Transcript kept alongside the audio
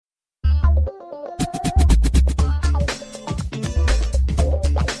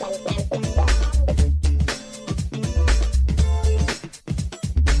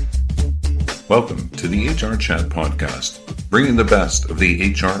Welcome to the HR Chat podcast, bringing the best of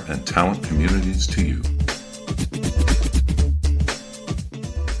the HR and talent communities to you.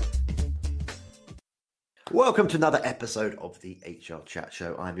 Welcome to another episode of the HR Chat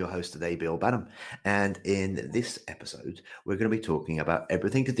Show. I'm your host today, Bill Banham. And in this episode, we're going to be talking about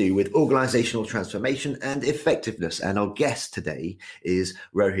everything to do with organizational transformation and effectiveness. And our guest today is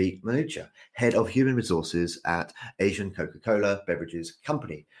Rohit Manucha, Head of Human Resources at Asian Coca-Cola Beverages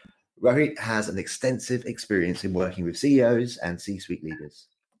Company. Rohit has an extensive experience in working with CEOs and C-suite leaders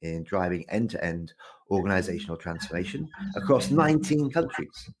in driving end-to-end organizational transformation across 19 countries.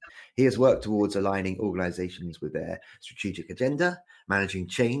 He has worked towards aligning organizations with their strategic agenda, managing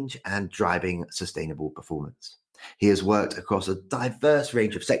change, and driving sustainable performance. He has worked across a diverse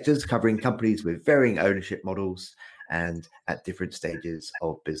range of sectors, covering companies with varying ownership models and at different stages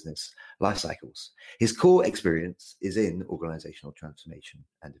of business life cycles. His core experience is in organizational transformation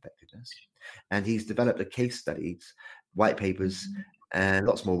and effectiveness, and he's developed a case studies, white papers, and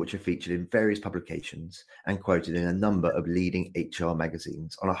lots more, which are featured in various publications and quoted in a number of leading HR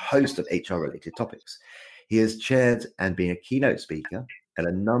magazines on a host of HR-related topics. He has chaired and been a keynote speaker at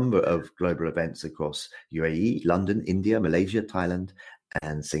a number of global events across UAE, London, India, Malaysia, Thailand,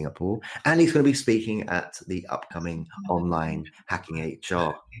 and Singapore. And he's going to be speaking at the upcoming online Hacking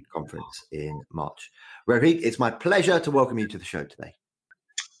HR conference in March. Rohit, it's my pleasure to welcome you to the show today.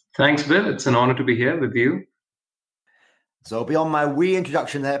 Thanks, Bill. It's an honor to be here with you. So beyond my wee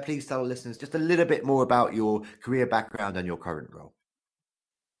introduction there, please tell our listeners just a little bit more about your career background and your current role.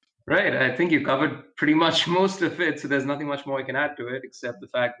 Right. I think you covered pretty much most of it. So there's nothing much more I can add to it, except the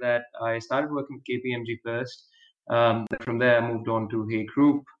fact that I started working with KPMG first. From there, I moved on to Hay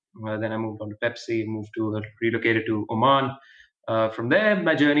Group. Then I moved on to Pepsi, relocated to Oman. From there,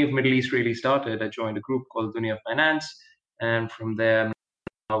 my journey of Middle East really started. I joined a group called Dunia Finance. And from there,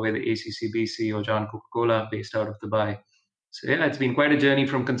 now with the ACCBC or John Coca-Cola based out of Dubai. So yeah, it's been quite a journey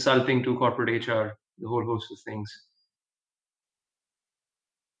from consulting to corporate HR, the whole host of things.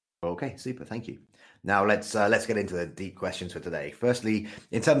 Okay, super. Thank you. Now let's get into the deep questions for today. Firstly,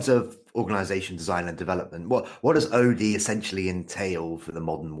 in terms of organization design and development, what does OD essentially entail for the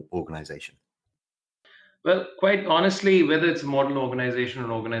modern organization? Well, quite honestly, whether it's a modern organization or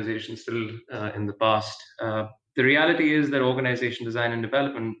an organization still in the past, the reality is that organization design and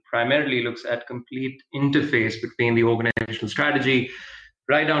development primarily looks at complete interface between the organizational strategy,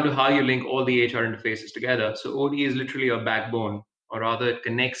 right down to how you link all the HR interfaces together. So OD is literally a backbone, or rather it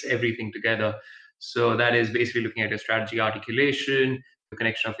connects everything together. So that is basically looking at your strategy articulation, the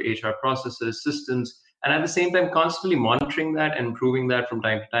connection of HR processes, systems, and at the same time, constantly monitoring that and improving that from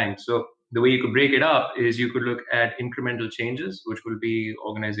time to time. So the way you could break it up is you could look at incremental changes, which will be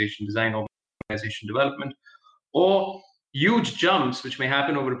organization design, organization development, or huge jumps, which may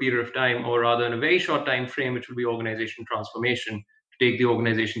happen over a period of time, or rather in a very short time frame, which will be organization transformation to take the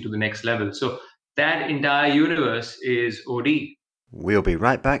organization to the next level. So that entire universe is OD. We'll be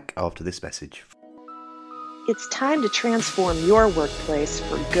right back after this message. It's time to transform your workplace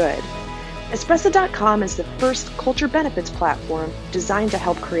for good. Espresso.com is the first culture benefits platform designed to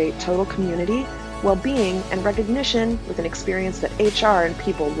help create total community, well-being, and recognition with an experience that HR and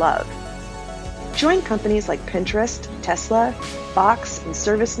people love. Join companies like Pinterest, Tesla, Box, and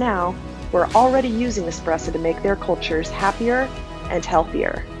ServiceNow who are already using Espresso to make their cultures happier and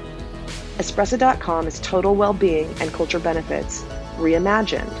healthier. Espresso.com is total well-being and culture benefits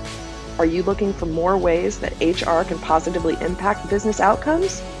reimagined. Are you looking for more ways that HR can positively impact business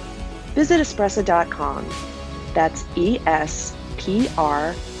outcomes? Visit Espresso.com. That's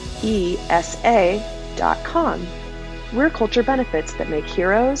ESPRESA.com. We're culture benefits that make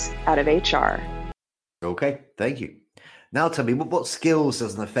heroes out of HR. Okay, thank you. Now tell me, what skills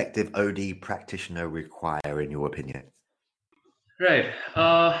does an effective OD practitioner require in your opinion? Right.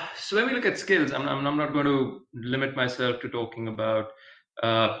 So when we look at skills, I'm not going to limit myself to talking about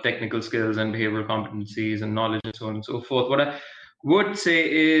technical skills and behavioral competencies and knowledge and so on and so forth. What I would say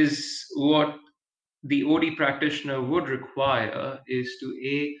is what the OD practitioner would require is to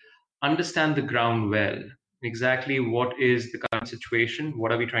understand the ground well. Exactly what is the current situation,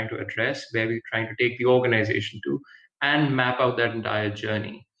 what are we trying to address, where are we trying to take the organization to, and map out that entire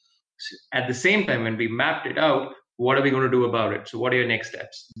journey. So at the same time, when we mapped it out, what are we going to do about it? So what are your next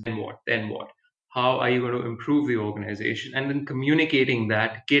steps? Then what? Then what? How are you going to improve the organization? And then communicating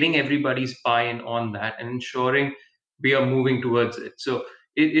that, getting everybody's buy-in on that, and ensuring we are moving towards it. So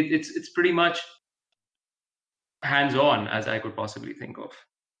it's pretty much hands-on as I could possibly think of.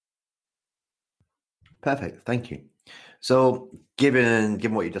 Perfect. Thank you. So given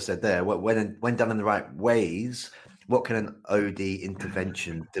what you just said there, when done in the right ways, what can an OD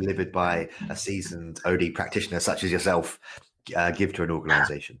intervention delivered by a seasoned OD practitioner such as yourself give to an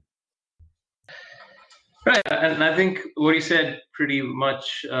organization? Right. And I think what you said pretty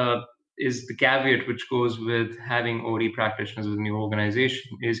much is the caveat which goes with having OD practitioners within the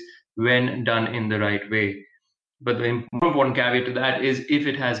organization is when done in the right way. But the important caveat to that is if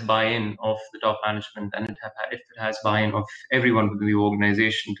it has buy-in of the top management and if it has buy-in of everyone within the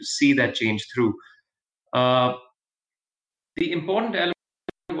organization to see that change through. The important element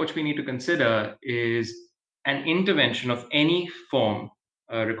which we need to consider is an intervention of any form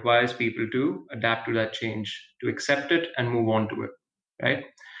requires people to adapt to that change, to accept it and move on to it, right?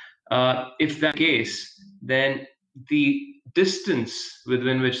 If that's the case, then the distance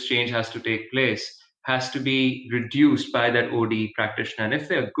within which change has to take place has to be reduced by that OD practitioner. And if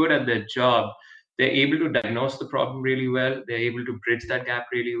they're good at their job, they're able to diagnose the problem really well, they're able to bridge that gap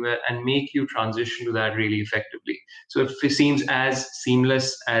really well and make you transition to that really effectively. So if it seems as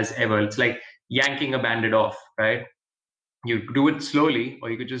seamless as ever, it's like yanking a Band-Aid off, right? You do it slowly, or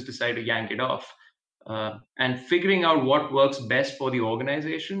you could just decide to yank it off. And figuring out what works best for the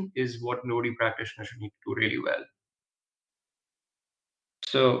organization is what an OD practitioner should need to do really well.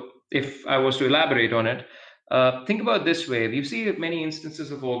 So if I was to elaborate on it, think about it this way. You see many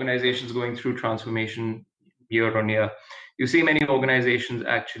instances of organizations going through transformation year on year. You see many organizations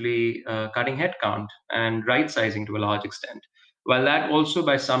actually cutting headcount and right-sizing to a large extent. While that also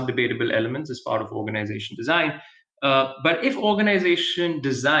by some debatable elements is part of organization design. But if organization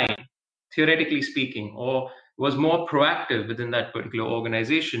design, theoretically speaking, or was more proactive within that particular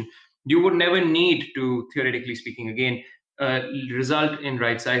organization, you would never need to, theoretically speaking again, result in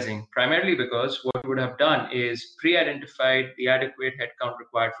right sizing, primarily because what you would have done is pre-identified the adequate headcount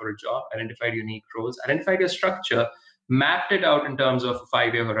required for a job, identified unique roles, identified your structure, mapped it out in terms of a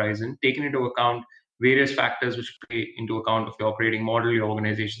 5-year horizon, taken into account various factors which play into account of your operating model, your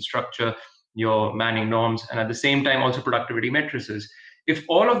organization structure, your manning norms, and at the same time also productivity matrices. If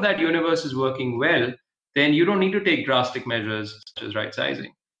all of that universe is working well, then you don't need to take drastic measures such as right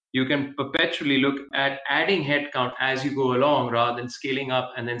sizing. You can perpetually look at adding headcount as you go along rather than scaling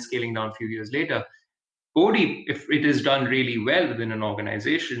up and then scaling down a few years later. OD, if it is done really well within an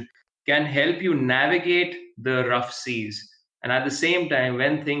organization, can help you navigate the rough seas. And at the same time,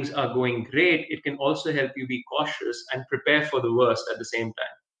 when things are going great, it can also help you be cautious and prepare for the worst at the same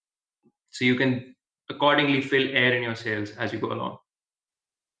time. So you can accordingly fill air in your sails as you go along.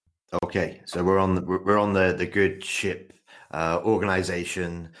 Okay, so we're on the good ship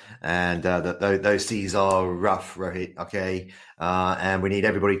organization, and those seas are rough, Rohit. Okay, and we need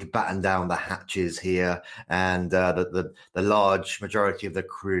everybody to batten down the hatches here, and the large majority of the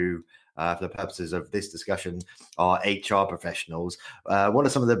crew, for the purposes of this discussion, are HR professionals. What are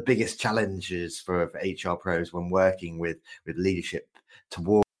some of the biggest challenges for HR pros when working with leadership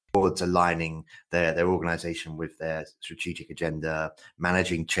towards aligning their organization with their strategic agenda,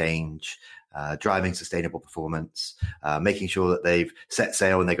 managing change, driving sustainable performance, making sure that they've set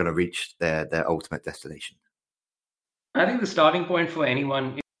sail and they're going to reach their ultimate destination? I think the starting point for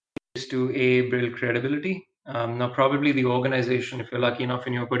anyone is to build credibility. Now, probably the organization, if you're lucky enough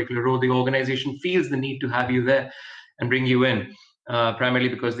in your particular role, the organization feels the need to have you there and bring you in. Primarily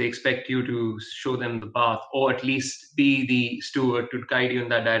because they expect you to show them the path or at least be the steward to guide you in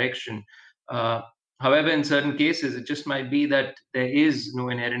that direction. However, in certain cases, it just might be that there is no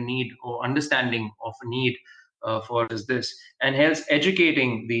inherent need or understanding of a need for this, and hence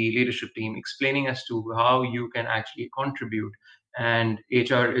educating the leadership team, explaining as to how you can actually contribute. And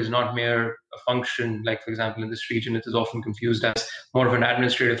HR is not mere a function, like, for example, in this region, it is often confused as more of an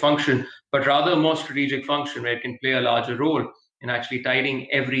administrative function, but rather a more strategic function where it can play a larger role in actually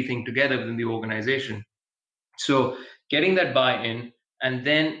tidying everything together within the organization. So getting that buy-in and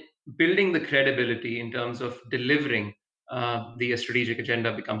then building the credibility in terms of delivering the strategic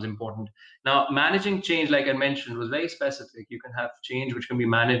agenda becomes important. Now, managing change, like I mentioned, was very specific. You can have change which can be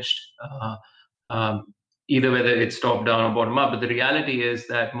managed either whether it's top down or bottom up. But the reality is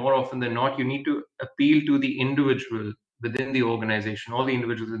that more often than not, you need to appeal to the individual within the organization, all the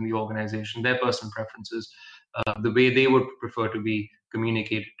individuals in the organization, their personal preferences, the way they would prefer to be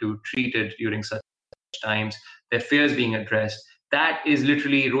communicated to, treated during such times, their fears being addressed. That is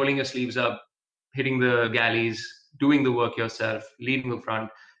literally rolling your sleeves up, hitting the galleys, doing the work yourself, leading the front,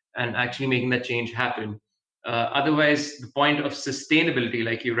 and actually making that change happen. Otherwise, the point of sustainability,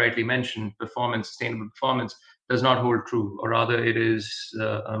 like you rightly mentioned, sustainable performance, does not hold true, or rather it is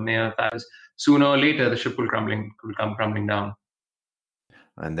a mere fact. Sooner or later, the ship will come crumbling down.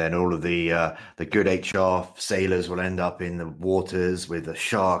 And then all of the good HR sailors will end up in the waters with the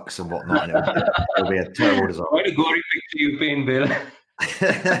sharks and whatnot. And it'll be a terrible disaster. Quite a gory picture you paint, Bill.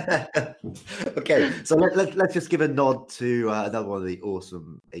 Okay, so let's just give a nod to another one of the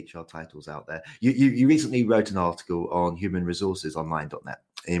awesome HR titles out there. You recently wrote an article on humanresourcesonline.net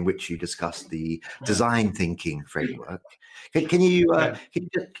in which you discussed the design thinking framework. Can you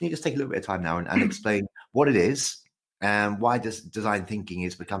just take a little bit of time now and explain what it is and why design thinking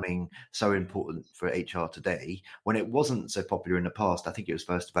is becoming so important for HR today when it wasn't so popular in the past? I think it was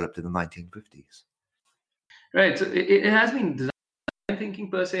first developed in the 1950s. Right. So it has been design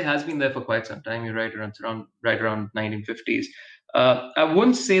thinking per se has been there for quite some time. You're right, around 1950s. I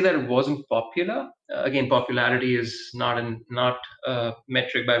wouldn't say that it wasn't popular. Again, popularity is not a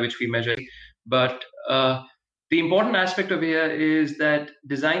metric by which we measure. But the important aspect of here is that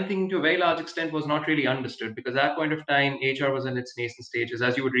design thinking to a very large extent was not really understood, because at that point of time, HR was in its nascent stages.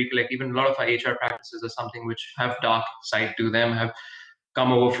 As you would recollect, even a lot of our HR practices are something which have dark side to them, have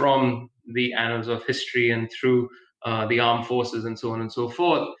come over from the annals of history and through the armed forces and so on and so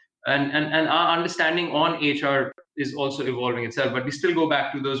forth. And our understanding on HR is also evolving itself, but we still go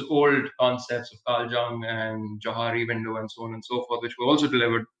back to those old concepts of Carl Jung and Johari window and so on and so forth, which were also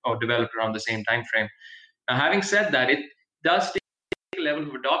delivered or developed around the same time frame. Now, having said that, it does take a level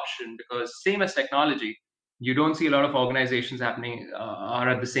of adoption, because same as technology, you don't see a lot of organizations are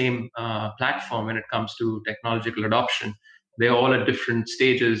at the same platform when it comes to technological adoption. They're all at different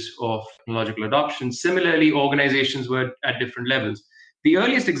stages of technological adoption. Similarly, organizations were at different levels. The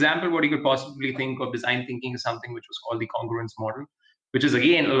earliest example, what you could possibly think of design thinking, is something which was called the congruence model, which is,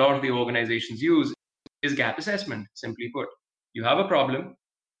 again, a lot of the organizations use, is gap assessment. Simply put, you have a problem,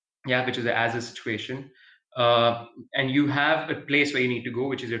 which is an as-is situation, and you have a place where you need to go,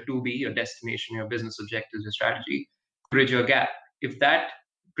 which is your 2B, your destination, your business objectives, your strategy, bridge your gap. If that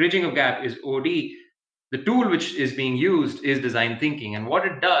bridging of gap is OD, the tool which is being used is design thinking. And what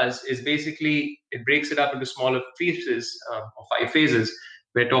it does is basically it breaks it up into smaller pieces or 5 phases,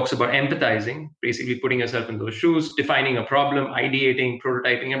 where it talks about empathizing, basically putting yourself in those shoes, defining a problem, ideating,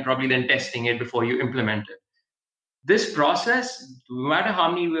 prototyping, and probably then testing it before you implement it. This process, no matter how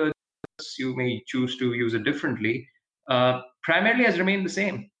many words you may choose to use it differently, primarily has remained the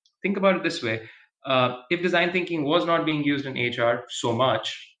same. Think about it this way. If design thinking was not being used in HR so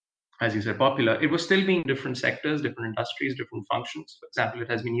much, as you said, popular, it was still being different sectors, different industries, different functions. For example,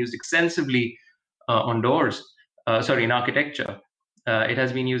 it has been used extensively in architecture. It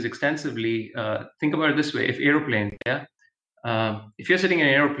has been used extensively. Think about it this way. If you're sitting in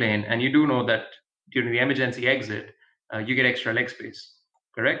an airplane and you do know that during the emergency exit, you get extra leg space,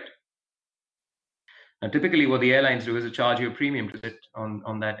 correct? Now, typically what the airlines do is to charge you a premium to sit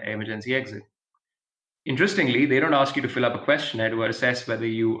on that emergency exit. Interestingly, they don't ask you to fill up a questionnaire to assess whether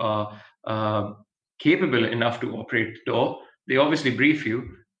you are capable enough to operate the door. They obviously brief you,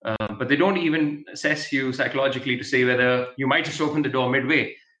 but they don't even assess you psychologically to say whether you might just open the door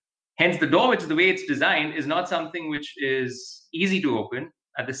midway. Hence, the door, which is the way it's designed, is not something which is easy to open.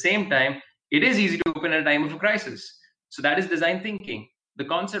 At the same time, it is easy to open at a time of a crisis. So that is design thinking. The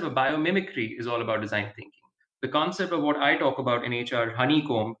concept of biomimicry is all about design thinking. The concept of what I talk about in HR,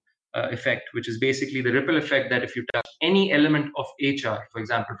 honeycomb effect, which is basically the ripple effect that if you touch any element of HR, for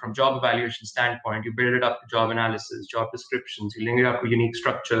example, from job evaluation standpoint, you build it up to job analysis, job descriptions, you link it up to unique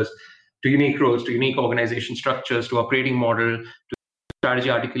structures, to unique roles, to unique organization structures, to operating model, to strategy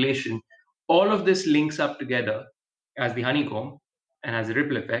articulation. All of this links up together as the honeycomb and as a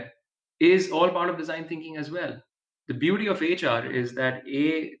ripple effect is all part of design thinking as well. The beauty of HR is that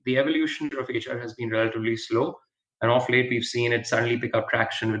the evolution of HR has been relatively slow. And off late, we've seen it suddenly pick up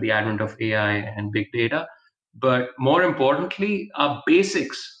traction with the advent of AI and big data. But more importantly, our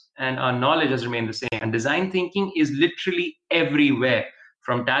basics and our knowledge has remained the same. And design thinking is literally everywhere,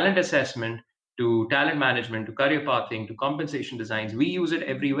 from talent assessment to talent management to career pathing to compensation designs. We use it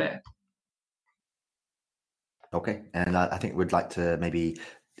everywhere. Okay. And I think we'd like to maybe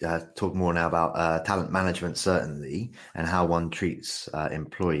talk more now about talent management, certainly, and how one treats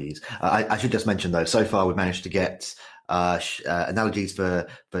employees. I should just mention, though, so far we've managed to get analogies for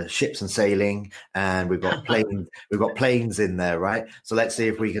ships and sailing, and we've got planes in there, right? So let's see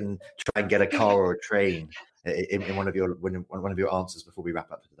if we can try and get a car or a train in one of your answers before we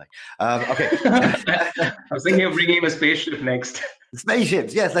wrap up for today. Okay. I was thinking of bringing a spaceship next.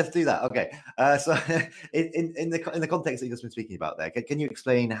 Spaceships, yes, let's do that. Okay, so in the context that you've just been speaking about there, can you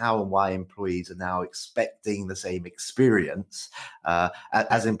explain how and why employees are now expecting the same experience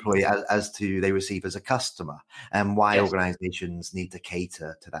as employee as to they receive as a customer, and why organizations need to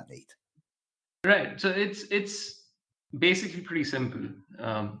cater to that need? Right. So it's Basically, pretty simple.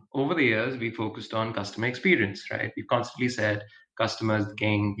 Over the years, we focused on customer experience, right? We've constantly said customers the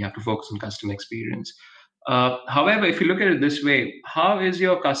king. You have to focus on customer experience. However, if you look at it this way, how is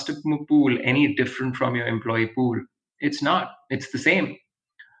your customer pool any different from your employee pool? It's not. It's the same.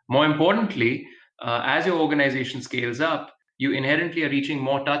 More importantly, as your organization scales up, you inherently are reaching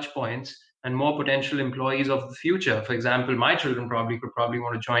more touch points and more potential employees of the future. For example, my children could probably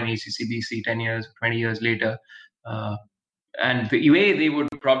want to join ACCBC 10 years, 20 years later. And the way they would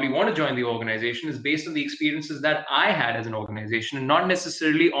probably want to join the organization is based on the experiences that I had as an organization and not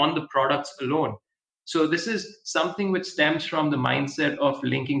necessarily on the products alone. So this is something which stems from the mindset of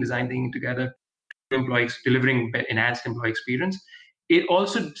linking design thinking together, employees delivering enhanced employee experience. It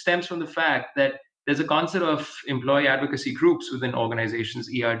also stems from the fact that there's a concept of employee advocacy groups within organizations,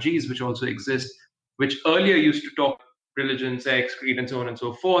 ERGs, which also exist, which earlier used to talk religion, sex, creed, and so on and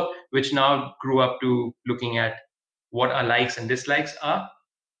so forth, which now grew up to looking at what our likes and dislikes are,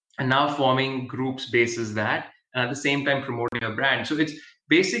 and now forming groups basis that, and at the same time promoting a brand. So it's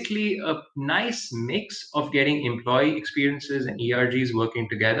basically a nice mix of getting employee experiences and ERGs working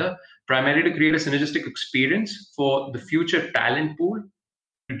together, primarily to create a synergistic experience for the future talent pool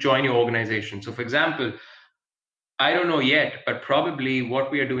to join your organization. So for example, I don't know yet, but probably what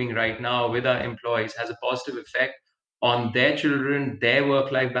we are doing right now with our employees has a positive effect on their children, their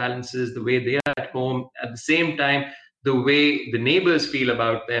work-life balances, the way they are at home, at the same time, the way the neighbors feel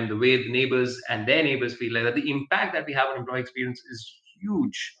about them, the way the neighbors and their neighbors feel, like that. The impact that we have on employee experience is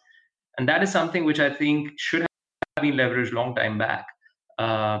huge. And that is something which I think should have been leveraged long time back.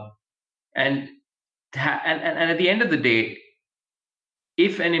 And at the end of the day,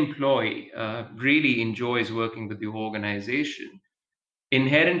 if an employee really enjoys working with your organization,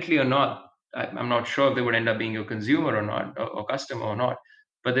 inherently or not, I'm not sure if they would end up being your consumer or not, or customer or not.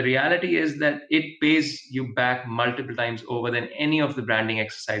 But the reality is that it pays you back multiple times over than any of the branding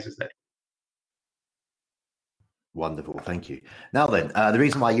exercises that. Wonderful. Thank you. Now then, the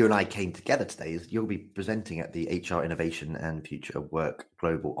reason why you and I came together today is you'll be presenting at the HR Innovation and Future of Work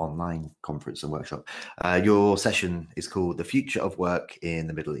Global Online Conference and Workshop. Your session is called The Future of Work in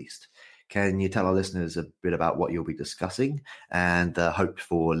the Middle East. Can you tell our listeners a bit about what you'll be discussing and the hope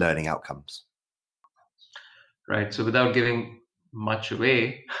for learning outcomes? Right. So without giving much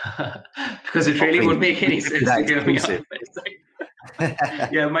away, because it really won't make any sense to give me up.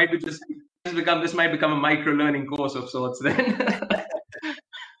 Yeah, it might be this might become a micro learning course of sorts then.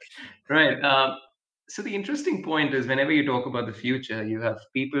 Right. So the interesting point is whenever you talk about the future, you have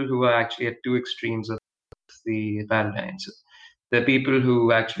people who are actually at two extremes of the paradigm. So there are people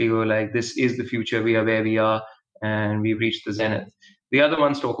who actually go like, this is the future, we are where we are, and we've reached the zenith. The other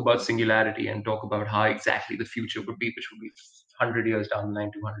ones talk about singularity and talk about how exactly the future would be, which would be 100 years down the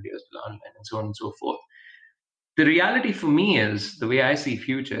line, 200 years down the line, and so on and so forth. The reality for me is, the way I see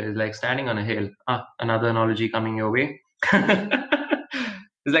future is like standing on a hill. Another analogy coming your way.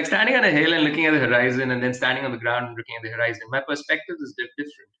 It's like standing on a hill and looking at the horizon, and then standing on the ground and looking at the horizon. My perspective is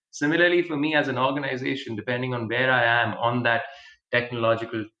different. Similarly, for me as an organization, depending on where I am on that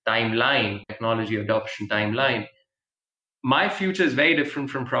technological timeline, technology adoption timeline, my future is very different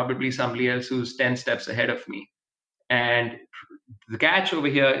from probably somebody else who's 10 steps ahead of me. And the catch over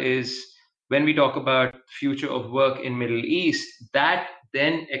here is, when we talk about future of work in Middle East, that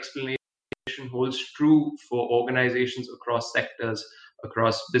then explanation holds true for organizations across sectors,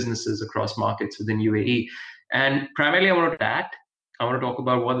 across businesses, across markets within UAE. And primarily I want to talk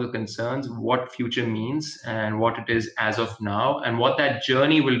about what are the concerns, what future means, and what it is as of now, and what that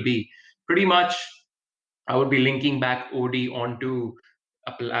journey will be. Pretty much, I would be linking back OD onto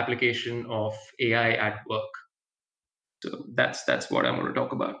application of AI at work. So that's what I'm going to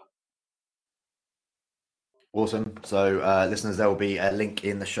talk about. Awesome. So, listeners, there will be a link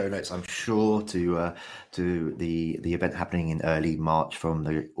in the show notes, I'm sure, to the event happening in early March from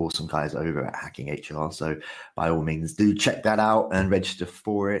the awesome guys over at Hacking HR. So, by all means, do check that out and register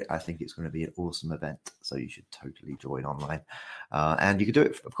for it. I think it's going to be an awesome event, so you should totally join online. And you can do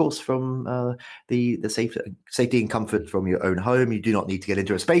it, of course, from the safety and comfort from your own home. You do not need to get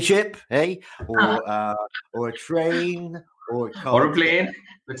into a spaceship, or a train. Or a plane,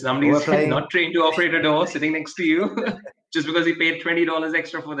 but somebody's not trained to operate a door sitting next to you just because he paid $20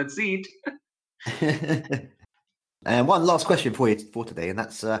 extra for that seat. And one last question for you for today, and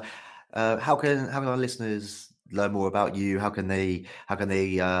that's how can our listeners learn more about you? How can they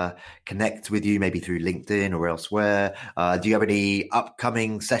connect with you, maybe through LinkedIn or elsewhere? Do you have any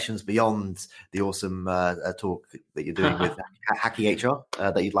upcoming sessions beyond the awesome talk that you're doing with Hacking HR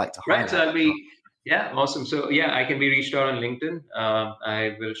that you'd like to highlight? Right, so Yeah, awesome. So I can be reached out on LinkedIn.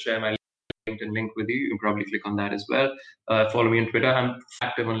 I will share my LinkedIn link with you. You can probably click on that as well. Follow me on Twitter. I'm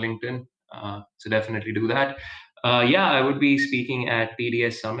active on LinkedIn, so definitely do that. I would be speaking at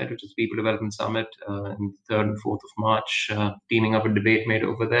PDS Summit, which is People Development Summit, in the 3rd and 4th of March, teaming up with DebateMate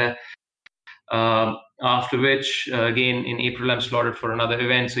over there. After which, again, in April, I'm slotted for another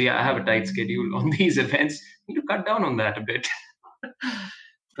event. So I have a tight schedule on these events. I need to cut down on that a bit.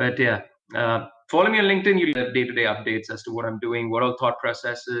 But follow me on LinkedIn. You'll have day-to-day updates as to what I'm doing, what all thought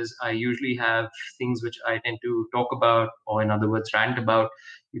processes. I usually have things which I tend to talk about, or in other words, rant about.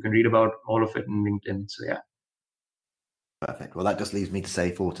 You can read about all of it in LinkedIn. So Perfect. Well, that just leaves me to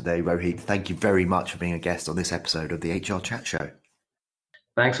say for today, Rohit, thank you very much for being a guest on this episode of the HR Chat Show.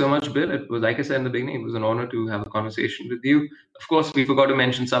 Thanks so much, Bill. It was, like I said in the beginning, it was an honor to have a conversation with you. Of course, we forgot to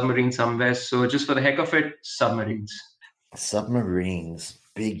mention submarines somewhere. So just for the heck of it, submarines. Submarines.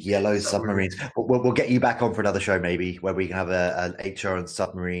 Big yellow submarines. We'll get you back on for another show, maybe, where we can have an HR and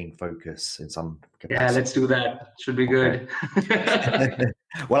submarine focus in some capacity. Yeah, let's do that. Should be good. Okay.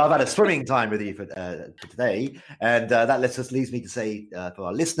 Well, I've had a swimming time with you for today. And that leaves me to say for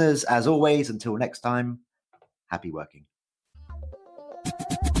our listeners, as always, until next time, happy working.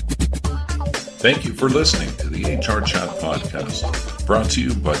 Thank you for listening to the HR Chat Podcast, brought to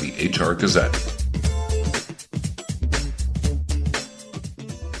you by the HR Gazette.